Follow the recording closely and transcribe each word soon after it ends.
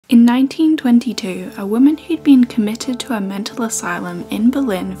In 1922, a woman who'd been committed to a mental asylum in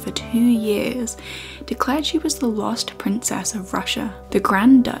Berlin for 2 years declared she was the lost princess of Russia, the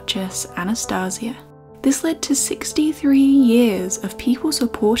Grand Duchess Anastasia. This led to 63 years of people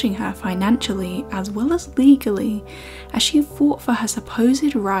supporting her financially as well as legally as she fought for her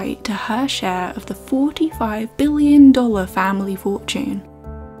supposed right to her share of the $45 billion family fortune.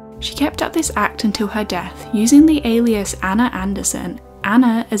 She kept up this act until her death using the alias Anna Anderson,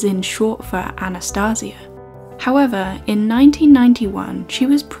 Anna as in short for Anastasia. However, in 1991 she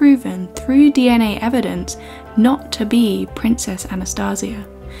was proven through DNA evidence not to be Princess Anastasia,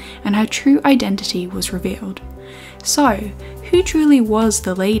 and her true identity was revealed. So, who truly was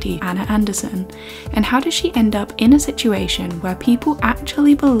the lady Anna Anderson, and how did she end up in a situation where people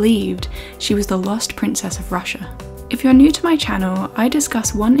actually believed she was the lost princess of Russia? If you're new to my channel, I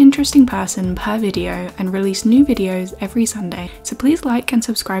discuss one interesting person per video and release new videos every Sunday, so please like and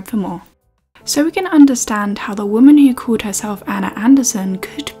subscribe for more. So we can understand how the woman who called herself Anna Anderson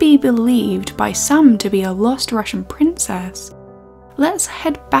could be believed by some to be a lost Russian princess, let's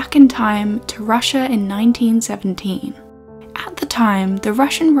head back in time to Russia in 1917. At the time, the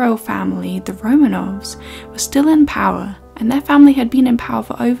Russian royal family, the Romanovs, was still in power, and their family had been in power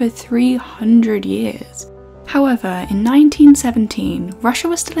for over 300 years. However, in 1917, Russia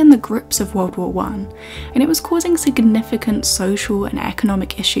was still in the grips of World War I, and it was causing significant social and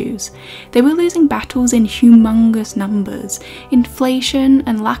economic issues. They were losing battles in humongous numbers. Inflation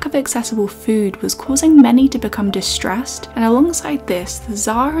and lack of accessible food was causing many to become distressed, and alongside this, the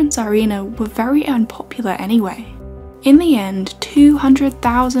Tsar and Tsarina were very unpopular anyway. In the end,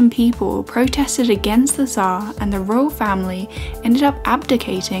 200,000 people protested against the Tsar, and the royal family ended up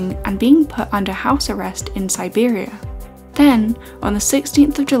abdicating and being put under house arrest in Siberia. Then, on the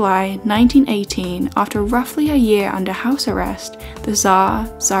 16th of July 1918, after roughly a year under house arrest, the Tsar,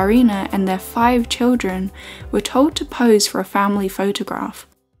 Tsarina and their 5 children were told to pose for a family photograph.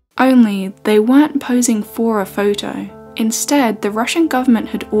 Only, they weren't posing for a photo. Instead, the Russian government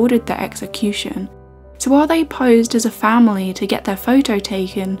had ordered their execution. So while they posed as a family to get their photo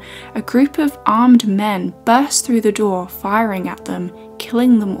taken, a group of armed men burst through the door, firing at them,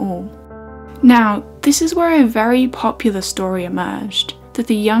 killing them all. Now, this is where a very popular story emerged, that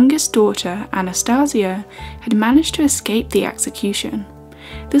the youngest daughter, Anastasia, had managed to escape the execution.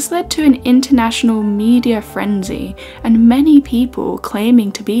 This led to an international media frenzy and many people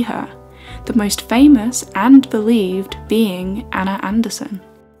claiming to be her, the most famous and believed being Anna Anderson.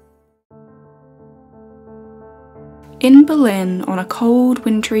 In Berlin on a cold,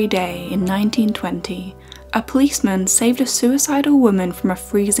 wintry day in 1920, a policeman saved a suicidal woman from a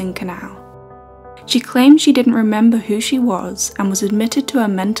freezing canal. She claimed she didn't remember who she was and was admitted to a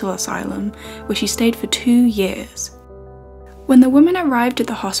mental asylum where she stayed for 2 years. When the woman arrived at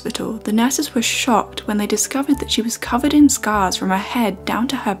the hospital, the nurses were shocked when they discovered that she was covered in scars from her head down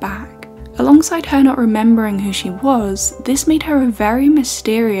to her back. Alongside her not remembering who she was, this made her a very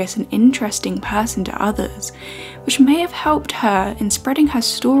mysterious and interesting person to others, which may have helped her in spreading her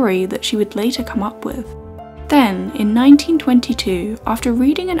story that she would later come up with. Then, in 1922, after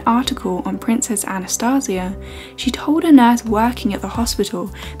reading an article on Princess Anastasia, she told a nurse working at the hospital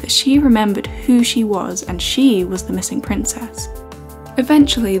that she remembered who she was and she was the missing princess.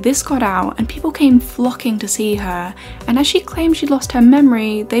 Eventually, this got out and people came flocking to see her, and as she claimed she'd lost her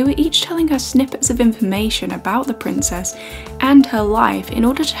memory, they were each telling her snippets of information about the princess and her life in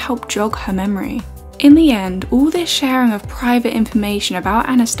order to help jog her memory. In the end, all this sharing of private information about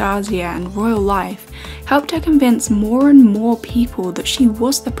Anastasia and royal life helped her convince more and more people that she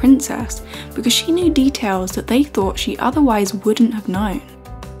was the princess, because she knew details that they thought she otherwise wouldn't have known.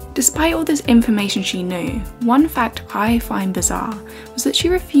 Despite all this information she knew, one fact I find bizarre was that she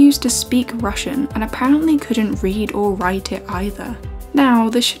refused to speak Russian and apparently couldn't read or write it either. Now,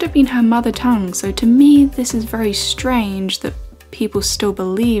 this should have been her mother tongue, so to me this is very strange that people still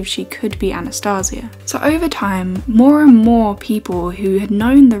believe she could be Anastasia. So over time, more and more people who had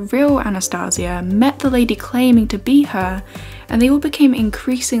known the real Anastasia met the lady claiming to be her, and they all became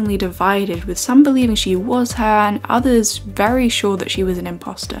increasingly divided, with some believing she was her and others very sure that she was an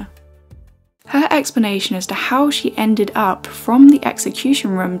imposter. Her explanation as to how she ended up from the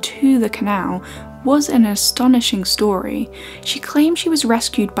execution room to the canal was an astonishing story. She claimed she was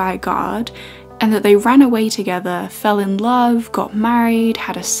rescued by a guard, and that they ran away together, fell in love, got married,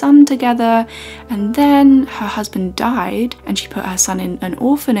 had a son together, and then her husband died and she put her son in an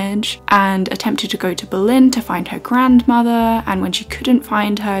orphanage and attempted to go to Berlin to find her grandmother, and when she couldn't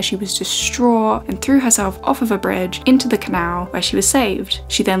find her, she was distraught and threw herself off of a bridge into the canal where she was saved.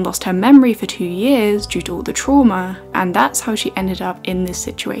 She then lost her memory for 2 years due to all the trauma, and that's how she ended up in this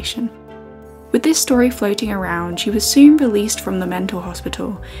situation. With this story floating around, she was soon released from the mental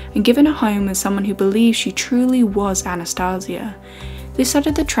hospital and given a home with someone who believed she truly was Anastasia. This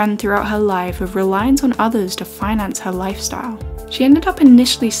started the trend throughout her life of reliance on others to finance her lifestyle. She ended up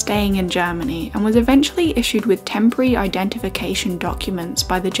initially staying in Germany and was eventually issued with temporary identification documents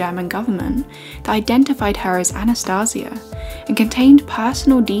by the German government that identified her as Anastasia and contained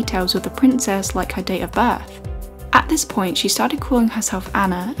personal details of the princess like her date of birth. At this point, she started calling herself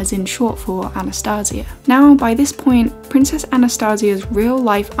Anna, as in short for Anastasia. Now, by this point, Princess Anastasia's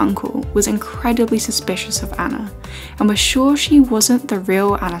real-life uncle was incredibly suspicious of Anna and was sure she wasn't the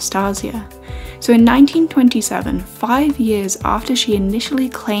real Anastasia. So in 1927, 5 years after she initially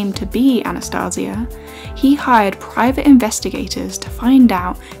claimed to be Anastasia, he hired private investigators to find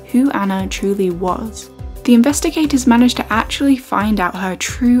out who Anna truly was. The investigators managed to actually find out her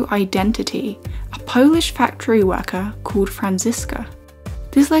true identity, a Polish factory worker called Franziska.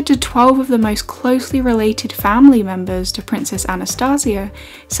 This led to 12 of the most closely related family members to Princess Anastasia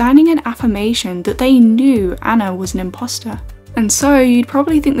signing an affirmation that they knew Anna was an imposter. And so you'd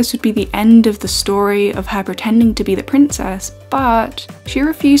probably think this would be the end of the story of her pretending to be the princess, but she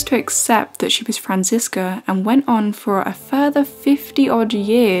refused to accept that she was Franziska and went on for a further 50 odd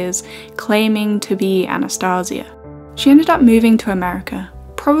years claiming to be Anastasia. She ended up moving to America,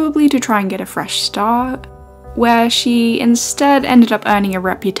 probably to try and get a fresh start, where she instead ended up earning a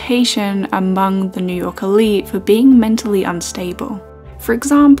reputation among the New York elite for being mentally unstable. For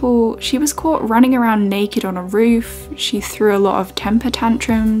example, she was caught running around naked on a roof, she threw a lot of temper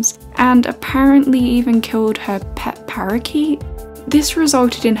tantrums, and apparently even killed her pet parakeet. This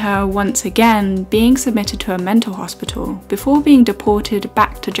resulted in her once again being submitted to a mental hospital before being deported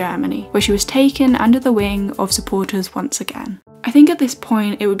back to Germany, where she was taken under the wing of supporters once again. I think at this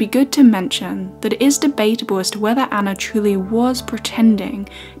point it would be good to mention that it is debatable as to whether Anna truly was pretending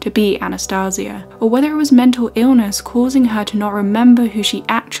to be Anastasia, or whether it was mental illness causing her to not remember who she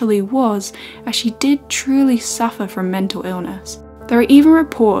actually was, as she did truly suffer from mental illness. There are even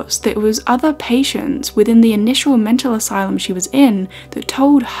reports that it was other patients within the initial mental asylum she was in that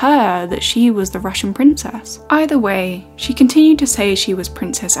told her that she was the Russian princess. Either way, she continued to say she was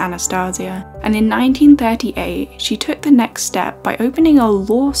Princess Anastasia, and in 1938 she took the next step by opening a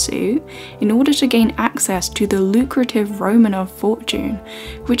lawsuit in order to gain access to the lucrative Romanov fortune,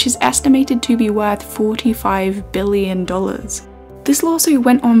 which is estimated to be worth $45 billion. This lawsuit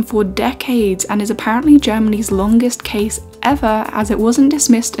went on for decades and is apparently Germany's longest case ever, as it wasn't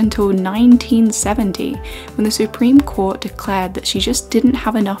dismissed until 1970, when the Supreme Court declared that she just didn't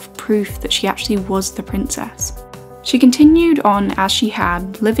have enough proof that she actually was the princess. She continued on as she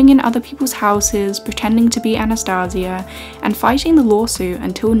had, living in other people's houses, pretending to be Anastasia, and fighting the lawsuit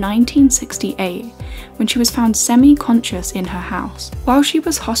until 1968, when she was found semi-conscious in her house. While she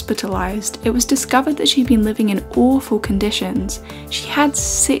was hospitalized, it was discovered that she'd been living in awful conditions. She had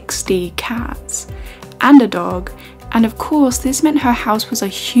 60 cats and a dog, and of course this meant her house was a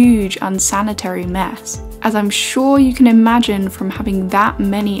huge unsanitary mess, as I'm sure you can imagine from having that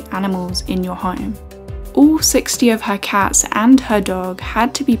many animals in your home. All 60 of her cats and her dog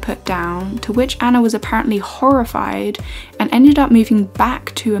had to be put down, to which Anna was apparently horrified and ended up moving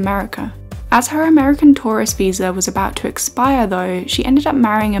back to America. As her American tourist visa was about to expire though, she ended up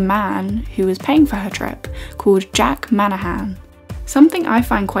marrying a man who was paying for her trip, called Jack Manahan. Something I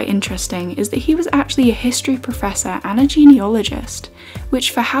find quite interesting is that he was actually a history professor and a genealogist,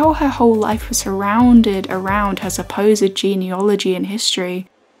 which for how her whole life was surrounded around her supposed genealogy and history,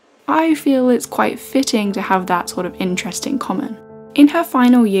 I feel it's quite fitting to have that sort of interest in common. In her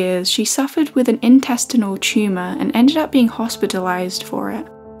final years, she suffered with an intestinal tumour and ended up being hospitalised for it.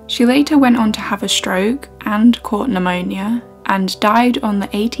 She later went on to have a stroke and caught pneumonia, and died on the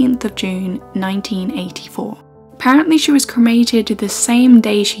 18th of June 1984. Apparently she was cremated the same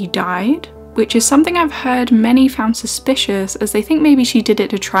day she died, which is something I've heard many found suspicious, as they think maybe she did it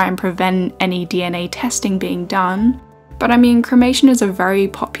to try and prevent any DNA testing being done. But I mean, cremation is a very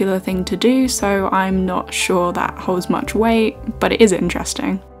popular thing to do, so I'm not sure that holds much weight, but it is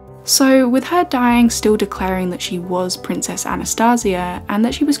interesting. So with her dying still declaring that she was Princess Anastasia, and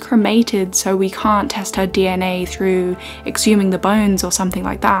that she was cremated so we can't test her DNA through exhuming the bones or something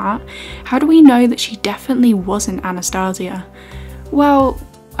like that, how do we know that she definitely wasn't Anastasia? Well,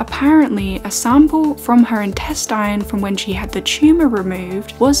 Apparently, a sample from her intestine from when she had the tumour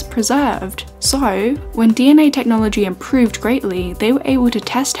removed was preserved. So, when DNA technology improved greatly, they were able to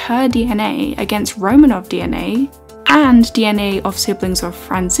test her DNA against Romanov DNA and DNA of siblings of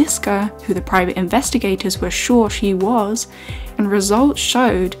Franziska, who the private investigators were sure she was, and results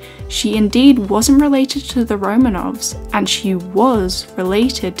showed she indeed wasn't related to the Romanovs, and she was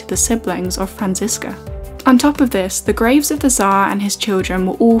related to the siblings of Franziska. On top of this, the graves of the Tsar and his children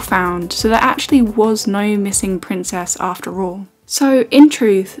were all found, so there actually was no missing princess after all. So, in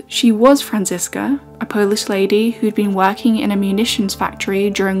truth, she was Franziska, a Polish lady who'd been working in a munitions factory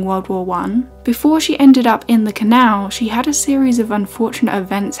during World War I. Before she ended up in the canal, she had a series of unfortunate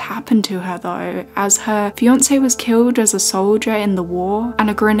events happen to her though, as her fiancé was killed as a soldier in the war, and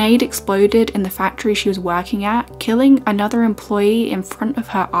a grenade exploded in the factory she was working at, killing another employee in front of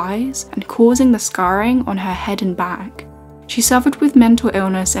her eyes and causing the scarring on her head and back. She suffered with mental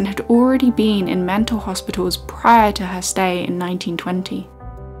illness and had already been in mental hospitals prior to her stay in 1920.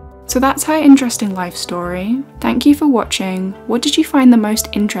 So that's her interesting life story. Thank you for watching. What did you find the most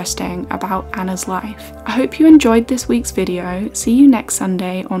interesting about Anna's life? I hope you enjoyed this week's video. See you next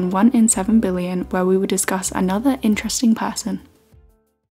Sunday on 1 in 7 billion, where we will discuss another interesting person.